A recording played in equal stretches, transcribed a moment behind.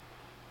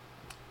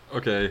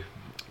Okay,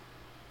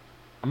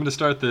 I'm gonna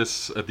start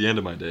this at the end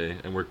of my day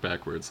and work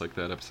backwards, like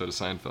that episode of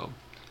Seinfeld.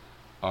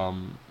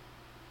 Um,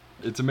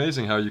 it's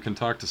amazing how you can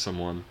talk to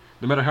someone,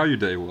 no matter how your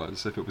day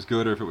was, if it was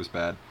good or if it was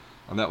bad,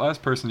 and that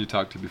last person you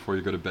talk to before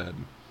you go to bed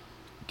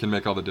can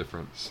make all the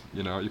difference.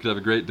 You know, you could have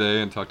a great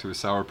day and talk to a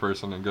sour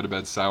person and go to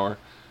bed sour.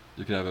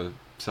 You could have a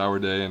sour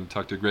day and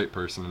talk to a great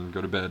person and go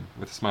to bed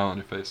with a smile on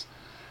your face.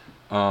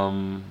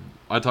 Um,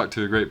 I talked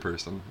to a great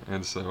person,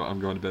 and so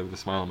I'm going to bed with a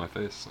smile on my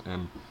face,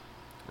 and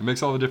it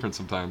makes all the difference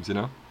sometimes.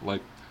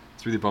 Like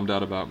it's really bummed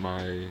out about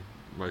my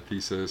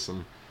thesis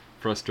and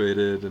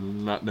frustrated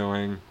and not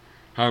knowing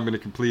how I'm going to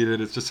complete it.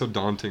 It's just so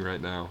daunting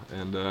right now,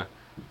 and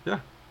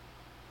yeah.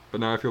 But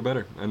now I feel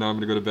better, and now I'm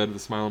going to go to bed with a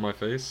smile on my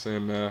face,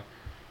 and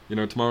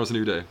tomorrow's a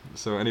new day.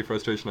 So any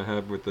frustration I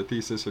have with the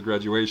thesis or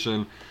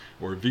graduation,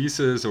 or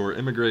visas, or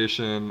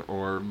immigration,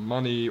 or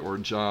money, or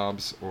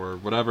jobs, or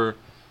whatever,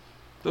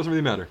 doesn't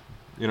really matter.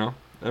 You know,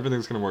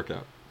 everything's going to work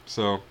out.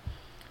 So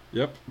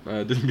yep,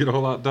 I didn't get a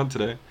whole lot done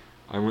today.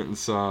 I went and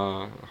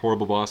saw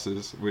Horrible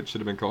Bosses, which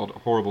should have been called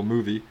Horrible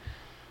Movie.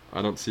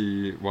 I don't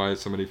see why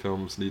so many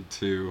films need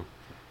to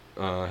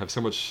have so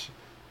much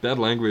bad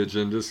language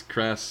and just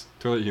crass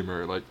toilet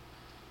humor. Like,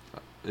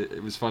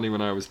 it was funny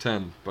when I was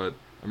 10, but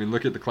I mean,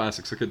 look at the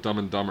classics. Look at Dumb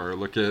and Dumber.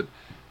 Look at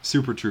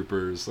Super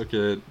Troopers. Look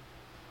at,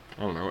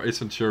 I don't know, Ace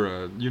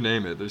Ventura. You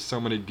name it. There's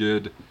so many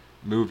good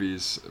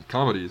movies,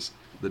 comedies,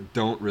 that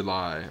don't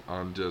rely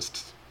on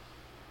just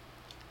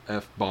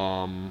F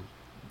bomb,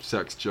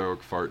 sex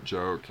joke, fart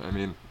joke. I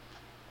mean,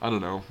 I don't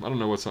know. I don't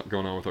know what's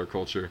going on with our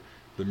culture.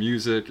 The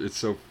music is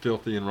so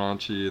filthy and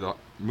raunchy. The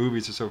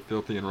movies are so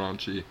filthy and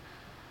raunchy.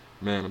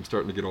 Man, I'm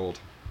starting to get old.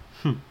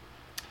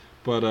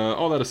 But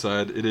all that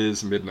aside, it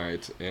is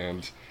midnight,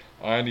 and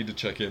I need to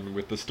check in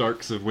with the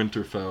Starks of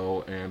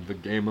Winterfell and the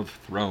Game of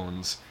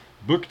Thrones.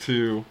 Book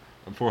 2.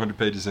 I'm 400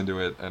 pages into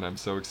it, and I'm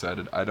so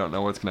excited. I don't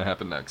know what's going to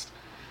happen next.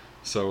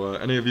 So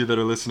any of you that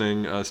are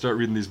listening, start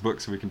reading these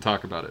books so we can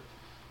talk about it.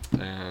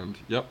 And,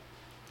 yep.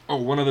 Oh,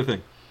 one other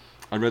thing.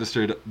 I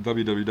registered at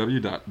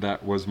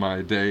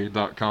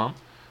www.thatwasmyday.com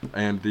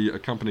and the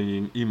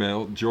accompanying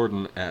email,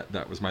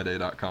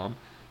 jordan@thatwasmyday.com.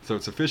 So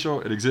it's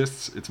official, it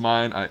exists, it's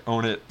mine, I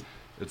own it.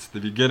 It's the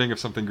beginning of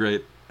something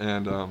great,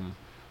 and I'm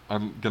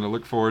going to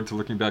look forward to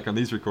looking back on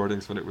these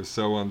recordings when it was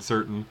so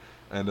uncertain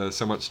and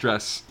so much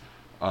stress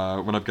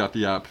when I've got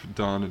the app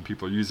done and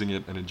people are using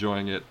it and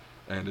enjoying it,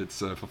 and it's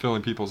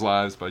fulfilling people's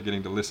lives by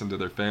getting to listen to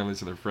their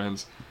families and their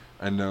friends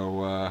and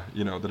know,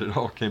 that it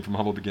all came from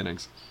humble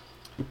beginnings.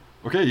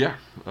 Okay, yeah.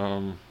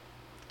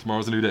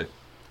 Tomorrow's a new day.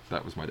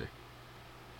 That was my day.